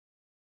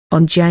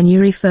On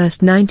January 1,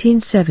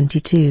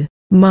 1972,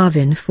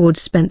 Marvin Ford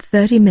spent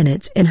 30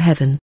 minutes in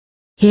heaven.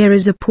 Here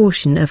is a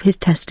portion of his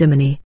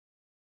testimony.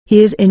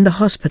 He is in the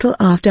hospital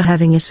after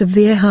having a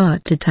severe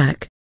heart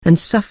attack, and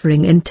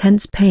suffering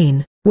intense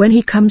pain, when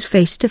he comes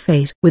face to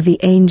face with the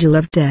angel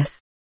of death.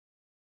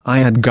 I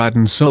had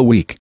gotten so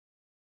weak.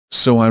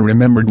 So I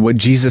remembered what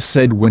Jesus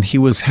said when he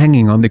was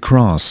hanging on the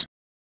cross.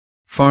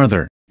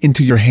 "Father,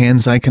 into your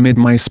hands I commit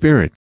my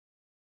spirit."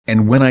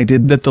 And when I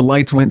did that, the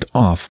lights went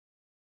off.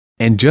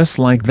 And just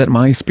like that,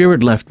 my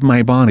spirit left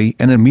my body,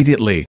 and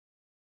immediately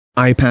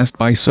I passed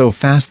by so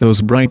fast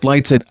those bright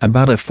lights at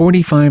about a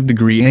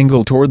 45-degree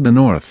angle toward the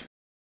north.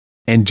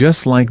 And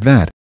just like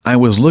that, I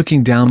was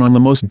looking down on the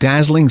most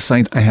dazzling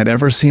sight I had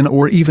ever seen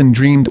or even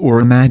dreamed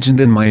or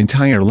imagined in my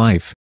entire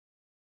life.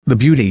 The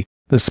beauty,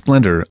 the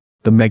splendor,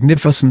 the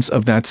magnificence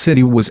of that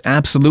city was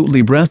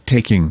absolutely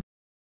breathtaking.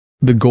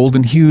 The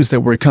golden hues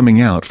that were coming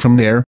out from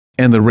there,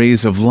 and the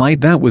rays of light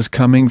that was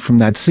coming from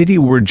that city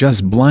were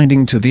just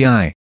blinding to the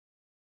eye.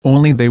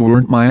 Only they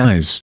weren't my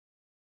eyes.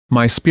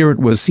 My spirit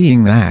was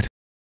seeing that.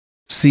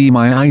 See,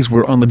 my eyes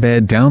were on the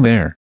bed down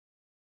there.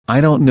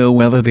 I don't know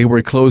whether they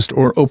were closed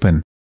or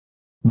open.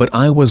 But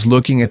I was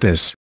looking at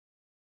this.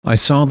 I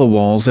saw the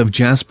walls of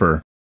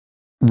jasper.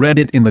 Read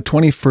it in the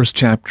 21st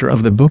chapter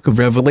of the book of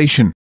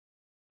Revelation.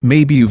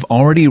 Maybe you've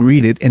already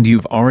read it and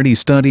you've already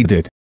studied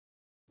it.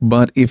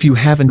 But if you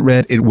haven't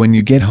read it when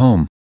you get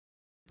home,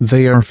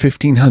 they are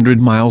 1,500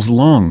 miles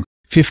long,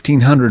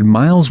 1,500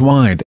 miles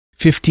wide,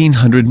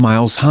 1,500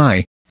 miles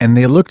high, and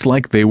they looked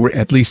like they were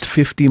at least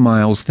 50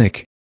 miles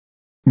thick.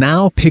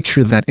 Now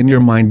picture that in your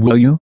mind, will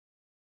you?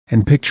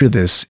 And picture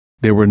this,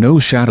 there were no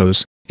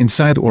shadows,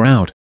 inside or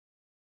out.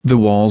 The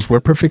walls were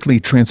perfectly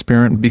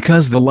transparent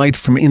because the light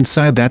from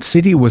inside that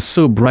city was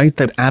so bright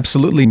that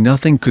absolutely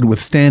nothing could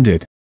withstand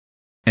it.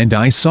 And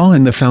I saw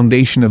in the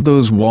foundation of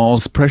those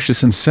walls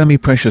precious and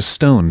semi-precious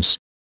stones.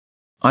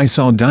 I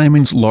saw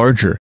diamonds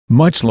larger,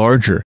 much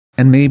larger,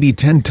 and maybe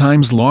 10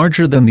 times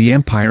larger than the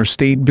Empire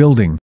State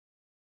Building.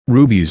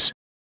 Rubies.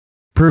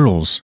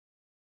 Pearls.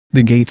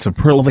 The gates of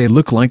pearl, they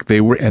looked like they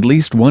were at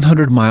least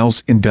 100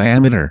 miles in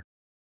diameter.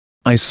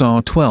 I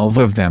saw 12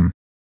 of them.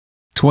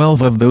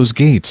 12 of those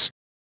gates.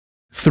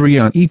 3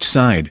 on each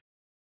side.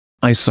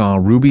 I saw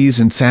rubies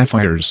and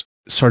sapphires,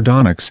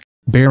 sardonyx,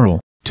 beryl,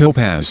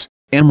 topaz,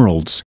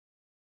 emeralds.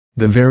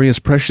 The various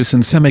precious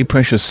and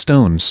semi-precious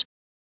stones.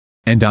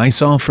 And I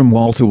saw from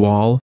wall to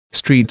wall,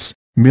 streets,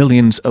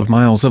 millions of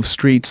miles of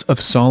streets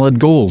of solid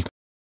gold.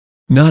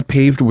 Not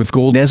paved with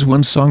gold as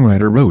one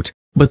songwriter wrote,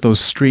 but those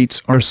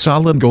streets are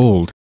solid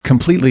gold,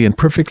 completely and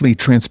perfectly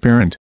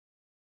transparent.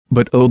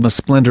 But oh, the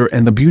splendor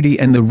and the beauty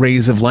and the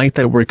rays of light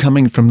that were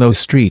coming from those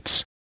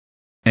streets.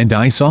 And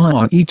I saw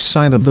on each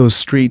side of those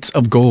streets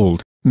of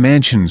gold,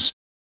 mansions.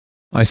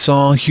 I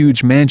saw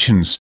huge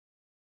mansions.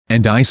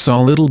 And I saw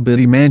little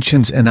bitty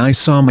mansions, and I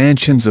saw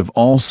mansions of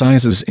all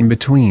sizes in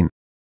between.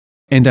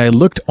 And I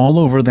looked all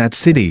over that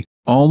city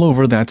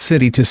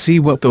to see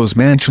what those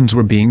mansions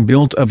were being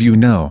built of, you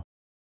know.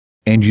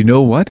 And you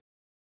know what?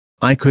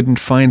 I couldn't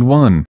find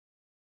one.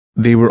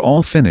 They were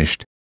all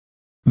finished.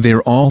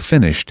 They're all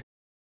finished.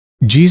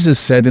 Jesus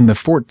said in the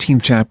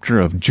 14th chapter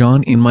of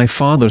John, "In my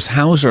Father's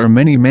house are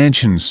many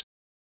mansions.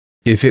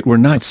 If it were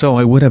not so,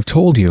 I would have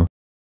told you.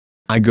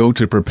 I go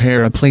to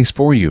prepare a place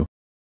for you.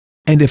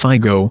 And if I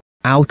go,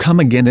 I'll come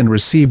again and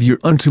receive you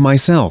unto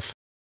myself,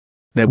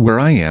 that where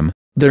I am,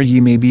 there ye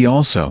may be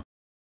also."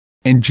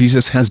 And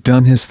Jesus has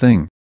done his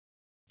thing.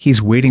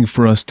 He's waiting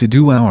for us to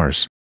do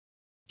ours.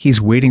 He's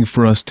waiting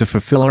for us to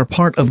fulfill our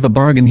part of the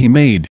bargain he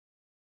made.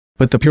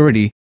 But the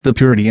purity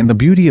and the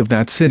beauty of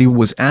that city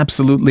was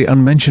absolutely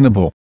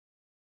unmentionable.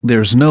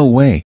 There's no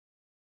way.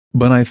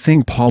 But I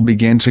think Paul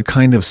began to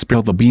kind of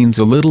spill the beans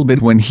a little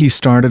bit when he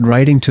started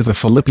writing to the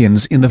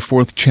Philippians in the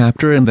 4th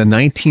chapter and the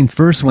 19th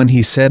verse, when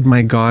he said,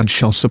 "My God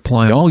shall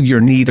supply all your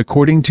need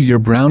according to your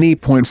brownie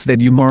points that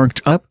you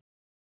marked up."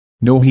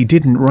 No, he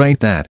didn't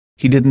write that.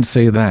 He didn't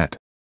say that.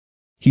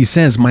 He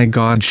says, "My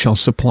God shall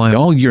supply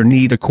all your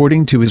need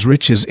according to his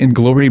riches in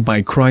glory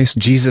by Christ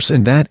Jesus,"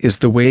 and that is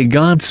the way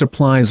God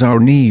supplies our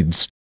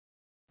needs.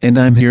 And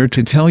I'm here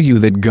to tell you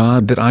that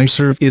God that I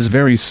serve is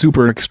very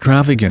super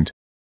extravagant.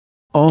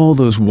 All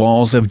those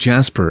walls of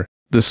jasper,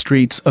 the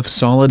streets of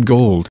solid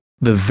gold,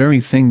 the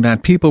very thing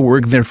that people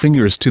work their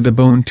fingers to the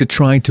bone to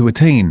try to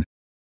attain.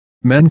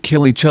 Men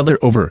kill each other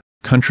over,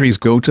 countries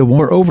go to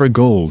war over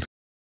gold.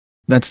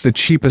 That's the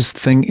cheapest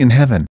thing in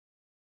heaven.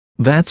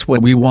 That's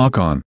what we walk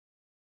on.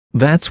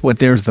 That's what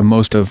there's the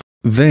most of,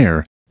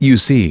 there, you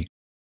see.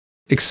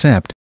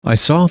 Except, I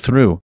saw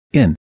through,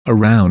 in,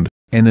 around,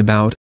 and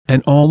about,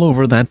 and all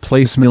over that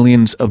place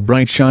millions of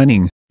bright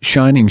shining,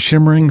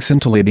 shimmering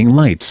scintillating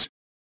lights.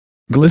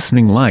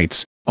 Glistening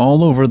lights,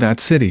 all over that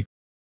city.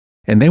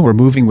 And they were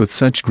moving with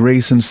such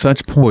grace and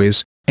such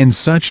poise, and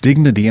such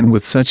dignity and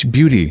with such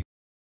beauty.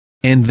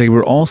 And they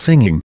were all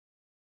singing.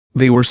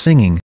 They were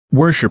singing,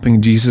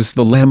 worshiping Jesus,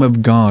 the Lamb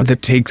of God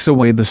that takes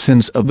away the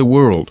sins of the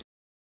world.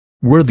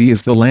 Worthy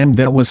is the Lamb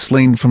that was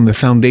slain from the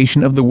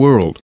foundation of the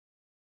world.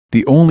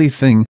 The only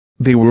thing,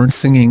 they weren't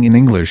singing in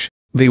English,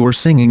 They were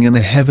singing in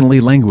a heavenly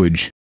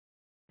language.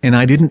 And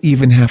I didn't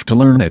even have to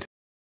learn it.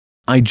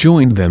 I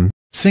joined them,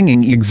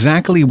 singing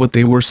exactly what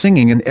they were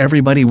singing, and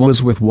everybody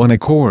was with one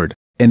accord,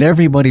 and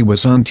everybody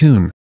was on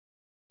tune.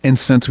 And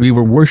since we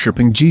were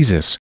worshiping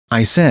Jesus,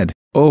 I said,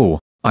 "Oh,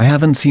 I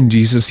haven't seen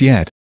Jesus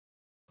yet."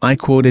 I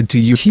quoted to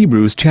you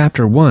Hebrews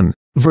chapter 1,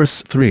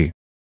 verse 3.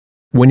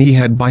 When he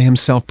had by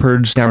himself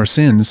purged our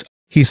sins,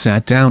 he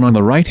sat down on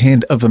the right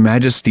hand of the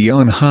Majesty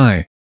on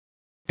high.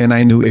 And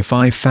I knew if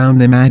I found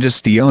the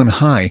Majesty on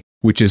high,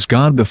 which is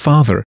God the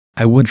Father,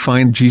 I would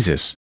find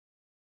Jesus.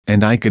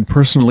 And I could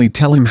personally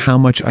tell him how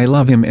much I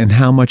love him and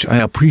how much I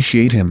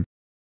appreciate him.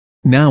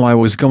 Now I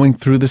was going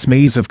through this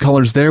maze of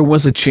colors. There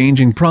was a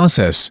changing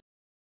process.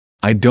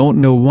 I don't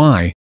know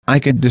why I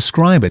could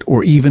describe it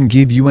or even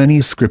give you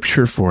any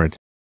scripture for it.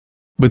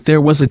 But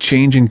there was a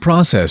changing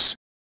process.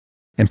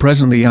 And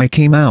presently I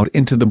came out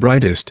into the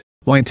brightest,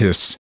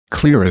 whitest,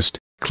 clearest,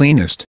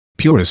 cleanest,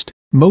 purest,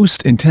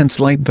 most intense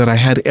light that I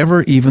had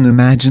ever even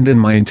imagined in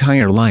my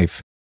entire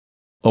life.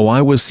 Oh,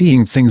 I was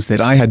seeing things that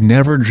I had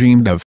never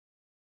dreamed of.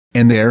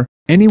 And there,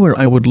 anywhere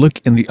I would look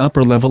in the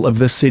upper level of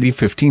the city,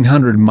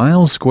 1,500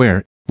 miles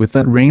square, with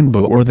that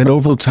rainbow or that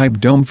oval-type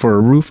dome for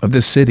a roof of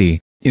the city,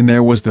 in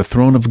there was the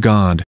throne of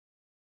God.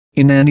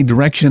 In any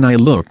direction I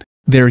looked,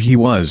 there he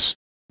was.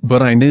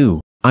 But I knew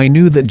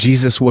that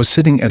Jesus was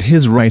sitting at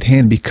his right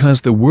hand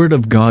because the Word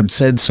of God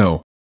said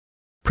so.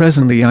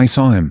 Presently I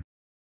saw him.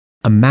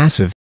 A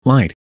massive,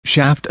 light,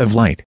 shaft of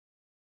light.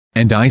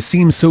 And I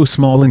seemed so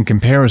small in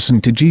comparison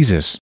to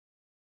Jesus.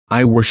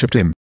 I worshipped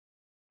him.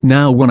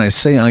 Now when I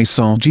say I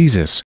saw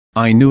Jesus,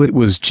 I knew it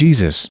was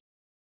Jesus.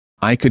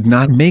 I could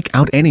not make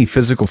out any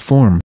physical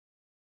form.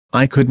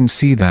 I couldn't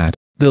see that.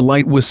 The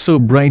light was so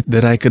bright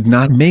that I could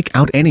not make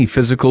out any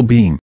physical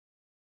being.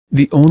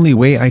 The only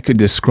way I could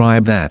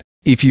describe that,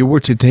 if you were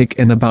to take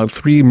an about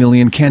 3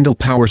 million candle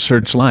power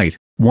searchlight,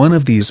 one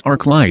of these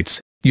arc lights,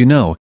 you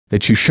know,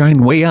 that you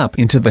shine way up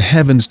into the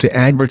heavens to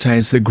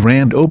advertise the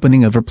grand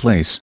opening of a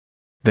place.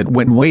 That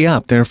went way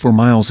up there for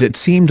miles, it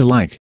seemed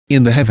like,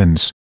 in the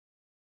heavens.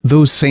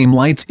 Those same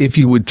lights, if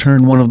you would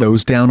turn one of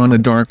those down on a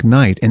dark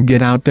night and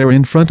get out there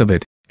in front of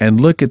it,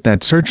 and look at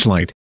that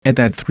searchlight, at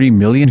that 3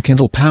 million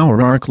candle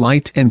power arc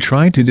light, and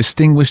try to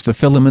distinguish the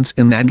filaments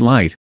in that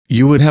light,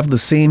 you would have the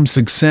same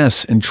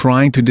success in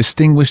trying to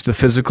distinguish the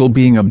physical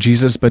being of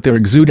Jesus, but there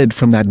exuded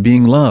from that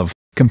being love,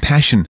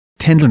 compassion,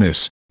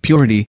 tenderness,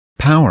 purity,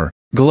 power,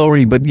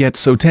 glory, but yet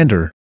so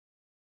tender.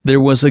 There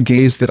was a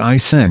gaze that I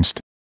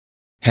sensed.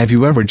 Have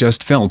you ever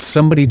just felt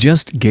somebody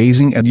just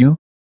gazing at you?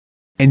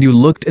 And you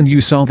looked and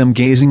you saw them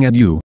gazing at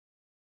you.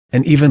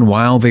 And even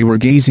while they were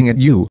gazing at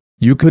you,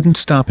 you couldn't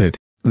stop it,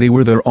 they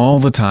were there all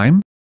the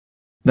time?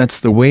 That's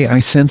the way I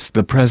sensed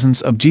the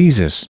presence of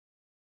Jesus.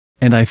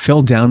 And I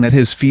fell down at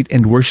his feet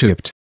and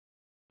worshipped.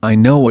 I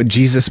know what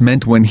Jesus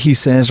meant when he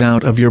says,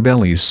 "Out of your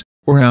bellies,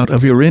 or out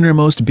of your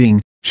innermost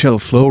being, shall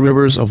flow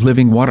rivers of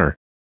living water."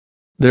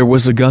 There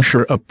was a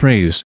gusher of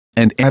praise,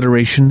 and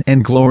adoration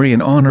and glory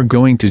and honor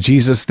going to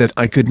Jesus that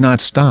I could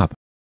not stop.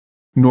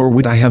 Nor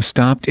would I have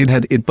stopped it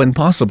had it been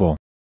possible.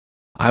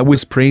 I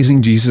was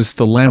praising Jesus,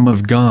 the Lamb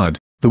of God,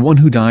 the one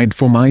who died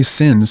for my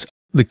sins,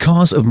 the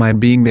cause of my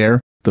being there,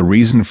 the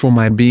reason for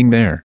my being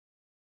there.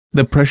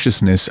 The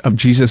preciousness of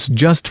Jesus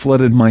just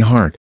flooded my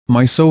heart,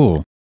 my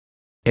soul.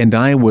 And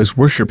I was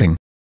worshipping.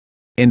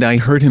 And I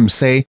heard him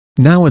say,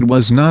 now it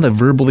was not a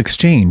verbal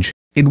exchange,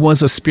 it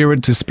was a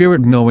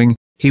spirit-to-spirit knowing.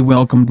 He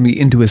welcomed me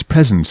into his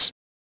presence.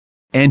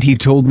 And he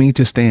told me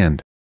to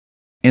stand.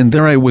 And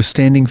there I was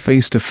standing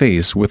face to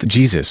face with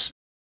Jesus.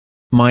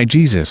 My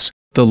Jesus,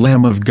 the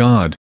Lamb of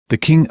God, the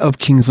King of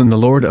Kings and the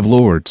Lord of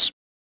Lords.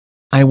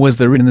 I was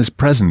there in his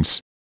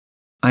presence.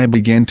 I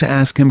began to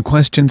ask him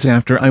questions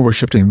after I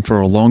worshipped him for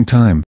a long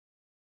time.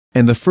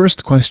 And the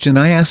first question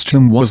I asked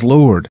him was,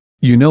 Lord,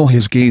 you know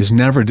his gaze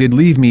never did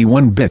leave me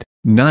one bit,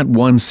 not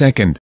 1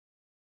 second.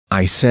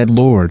 I said,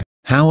 Lord,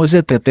 how is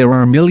it that there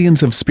are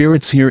millions of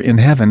spirits here in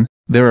heaven,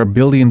 there are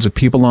billions of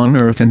people on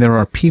earth, and there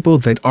are people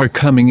that are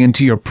coming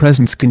into your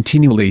presence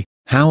continually,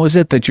 how is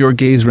it that your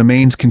gaze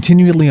remains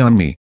continually on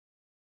me?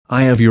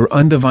 I have your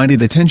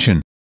undivided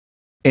attention.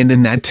 And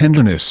in that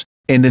tenderness,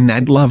 and in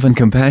that love and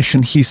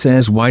compassion he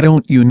says, why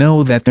don't you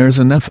know that there's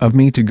enough of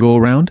me to go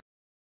around?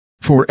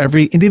 For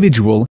every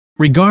individual,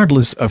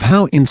 regardless of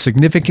how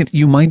insignificant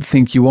you might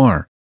think you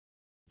are.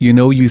 You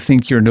know you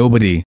think you're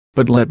nobody,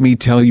 but let me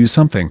tell you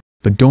something,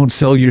 but don't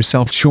sell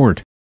yourself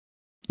short.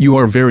 You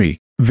are very,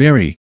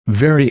 very,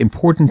 very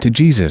important to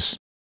Jesus.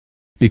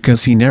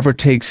 Because he never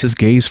takes his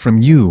gaze from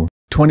you,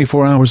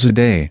 24 hours a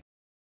day.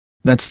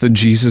 That's the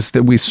Jesus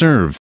that we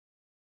serve.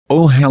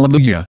 Oh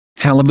hallelujah,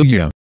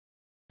 hallelujah.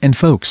 And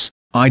folks,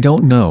 I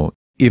don't know,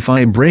 if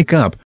I break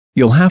up,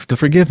 you'll have to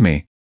forgive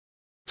me.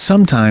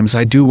 Sometimes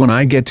I do when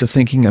I get to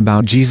thinking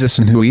about Jesus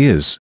and who he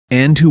is,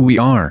 and who we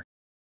are.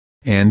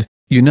 And,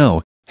 you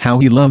know, how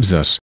he loves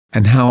us,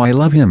 and how I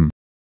love him.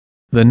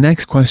 The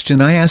next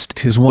question I asked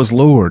his was,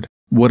 Lord,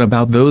 what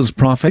about those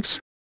prophets?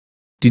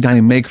 Did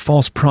I make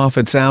false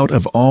prophets out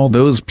of all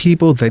those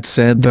people that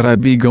said that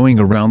I'd be going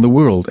around the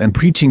world and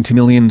preaching to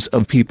millions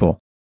of people?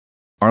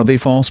 Are they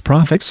false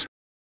prophets?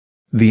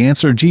 The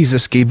answer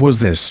Jesus gave was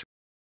this: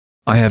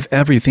 I have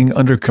everything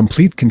under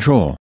complete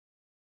control.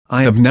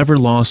 I have never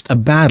lost a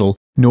battle,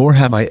 nor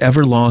have I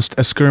ever lost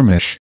a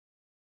skirmish.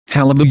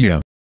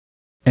 Hallelujah!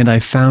 And I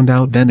found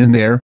out then and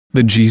there,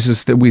 the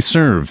Jesus that we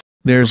serve,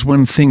 there's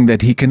one thing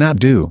that he cannot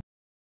do.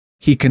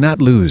 He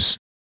cannot lose.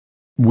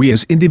 We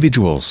as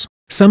individuals,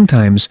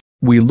 sometimes,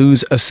 we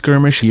lose a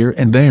skirmish here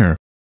and there.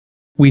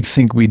 We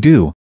think we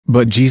do,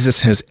 but Jesus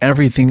has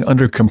everything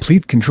under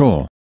complete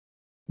control.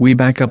 We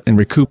back up and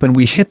recoup and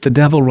we hit the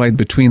devil right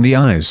between the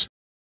eyes.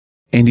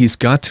 And he's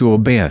got to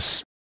obey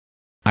us.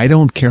 I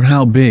don't care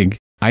how big,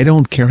 I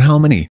don't care how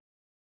many.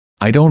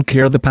 I don't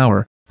care the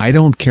power, I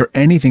don't care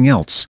anything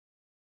else.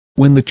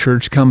 When the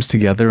church comes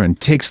together and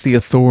takes the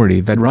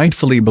authority that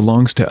rightfully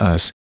belongs to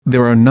us,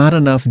 there are not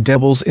enough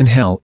devils in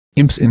hell,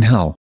 imps in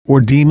hell,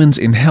 or demons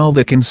in hell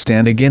that can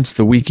stand against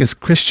the weakest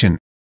Christian.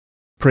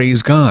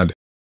 Praise God!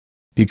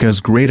 Because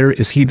greater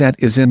is he that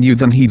is in you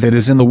than he that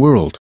is in the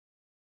world.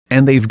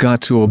 And they've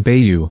got to obey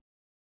you.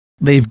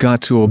 They've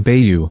got to obey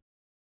you.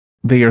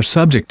 They are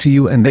subject to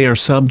you and they are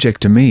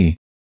subject to me.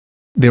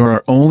 There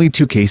are only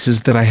 2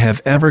 cases that I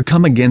have ever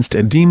come against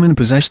a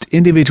demon-possessed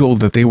individual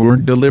that they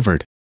weren't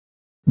delivered.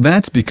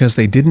 That's because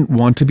they didn't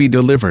want to be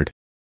delivered.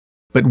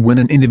 But when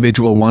an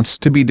individual wants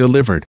to be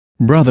delivered,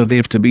 brother, they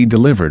have to be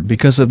delivered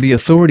because of the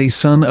authority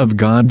Son of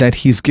God that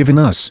he's given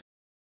us.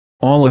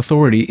 All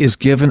authority is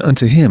given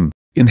unto him,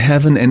 in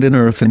heaven and in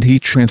earth, and he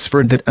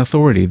transferred that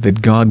authority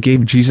that God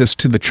gave Jesus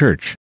to the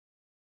church.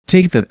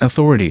 Take that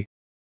authority.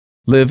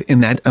 Live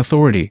in that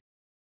authority.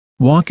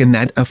 Walk in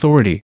that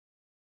authority.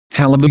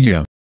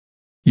 Hallelujah!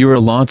 You're a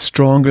lot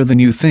stronger than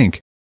you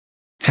think.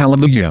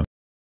 Hallelujah!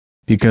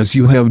 Because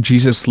you have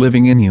Jesus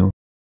living in you.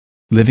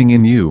 Living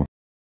in you.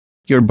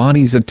 Your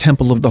body's a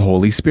temple of the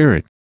Holy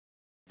Spirit.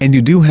 And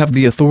you do have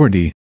the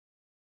authority.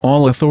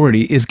 All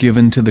authority is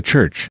given to the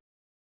church.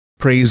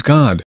 Praise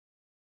God!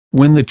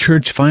 When the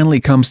church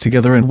finally comes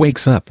together and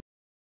wakes up.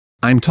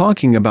 I'm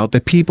talking about the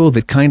people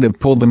that kind of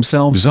pull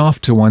themselves off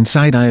to one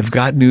side. I've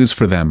got news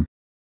for them.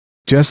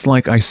 Just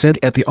like I said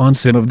at the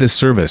onset of this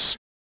service.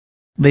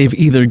 They've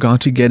either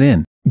got to get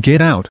in,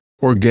 get out,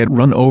 or get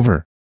run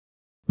over.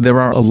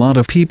 There are a lot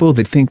of people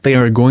that think they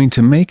are going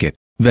to make it,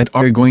 that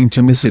are going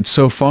to miss it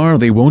so far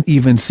they won't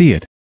even see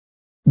it.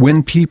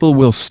 When people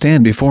will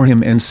stand before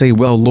him and say,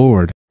 well,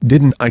 Lord,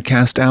 didn't I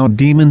cast out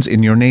demons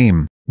in your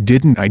name?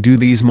 Didn't I do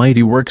these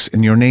mighty works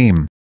in your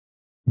name?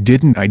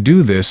 Didn't I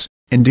do this,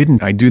 and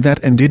didn't I do that,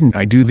 and didn't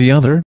I do the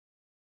other?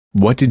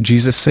 What did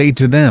Jesus say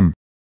to them?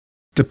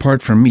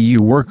 Depart from me,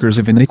 you workers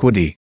of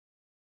iniquity.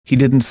 He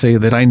didn't say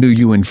that I knew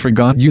you and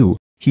forgot you,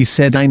 he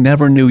said I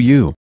never knew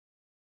you.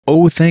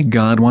 Oh, thank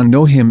God, one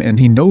know him and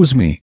he knows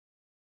me.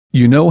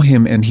 You know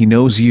him and he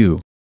knows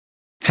you.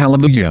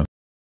 Hallelujah!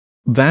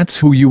 That's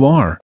who you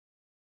are.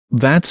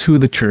 That's who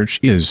the church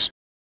is.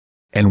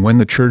 And when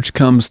the church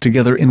comes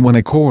together in one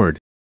accord,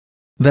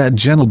 that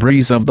gentle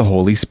breeze of the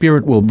Holy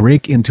Spirit will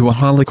break into a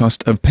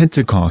holocaust of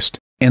Pentecost,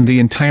 and the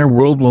entire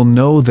world will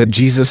know that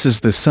Jesus is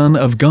the Son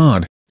of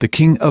God, the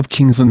King of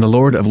Kings and the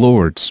Lord of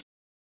Lords.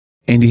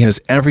 And he has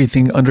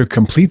everything under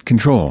complete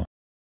control.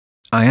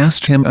 I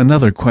asked him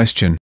another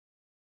question.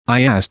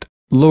 I asked,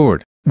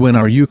 Lord, when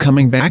are you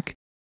coming back?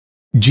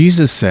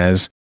 Jesus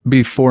says,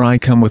 before I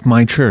come with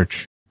my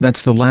church.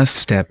 That's the last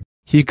step.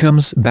 He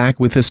comes back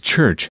with his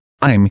church.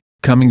 I'm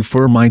coming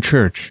for my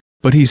church.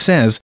 But he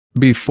says,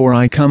 before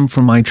I come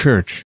for my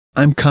church,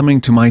 I'm coming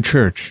to my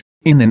church,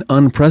 in an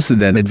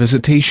unprecedented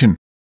visitation.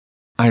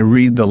 I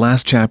read the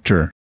last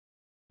chapter.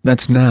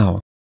 That's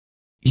now.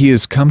 He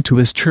has come to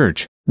his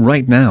church,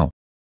 right now.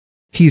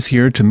 He's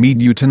here to meet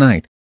you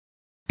tonight.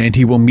 And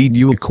he will meet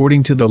you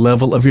according to the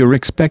level of your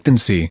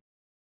expectancy.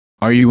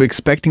 Are you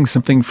expecting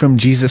something from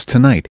Jesus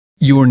tonight?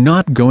 You are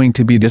not going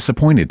to be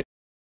disappointed.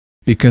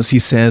 Because he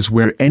says,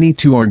 where any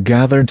 2 are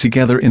gathered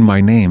together in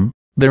my name,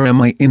 there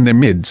am I in their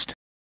midst.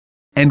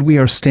 And we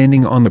are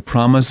standing on the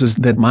promises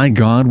that my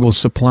God will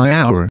supply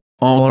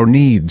all our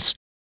needs.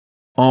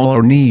 All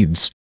our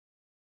needs.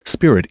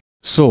 Spirit,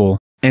 soul,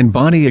 and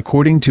body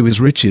according to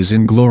his riches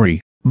in glory,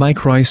 by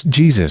Christ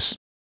Jesus.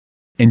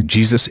 And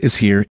Jesus is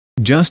here,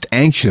 just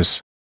anxious.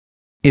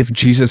 If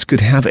Jesus could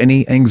have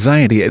any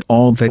anxiety at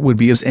all, that would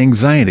be his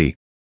anxiety.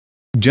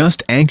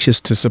 Just anxious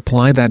to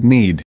supply that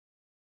need.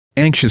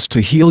 Anxious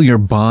to heal your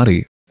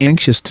body,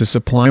 anxious to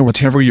supply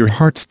whatever your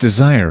heart's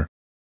desire.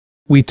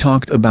 We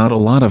talked about a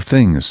lot of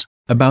things,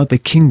 about the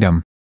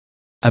kingdom.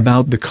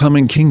 About the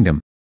coming kingdom.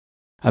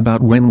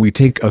 About when we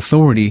take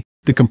authority,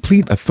 the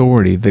complete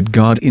authority that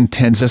God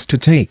intends us to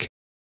take.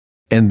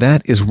 And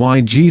that is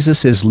why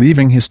Jesus is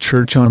leaving his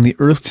church on the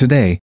earth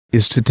today,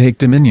 is to take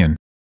dominion.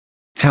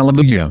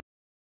 Hallelujah!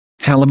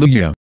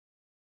 Hallelujah!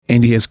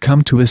 And he has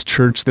come to his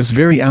church this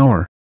very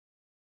hour,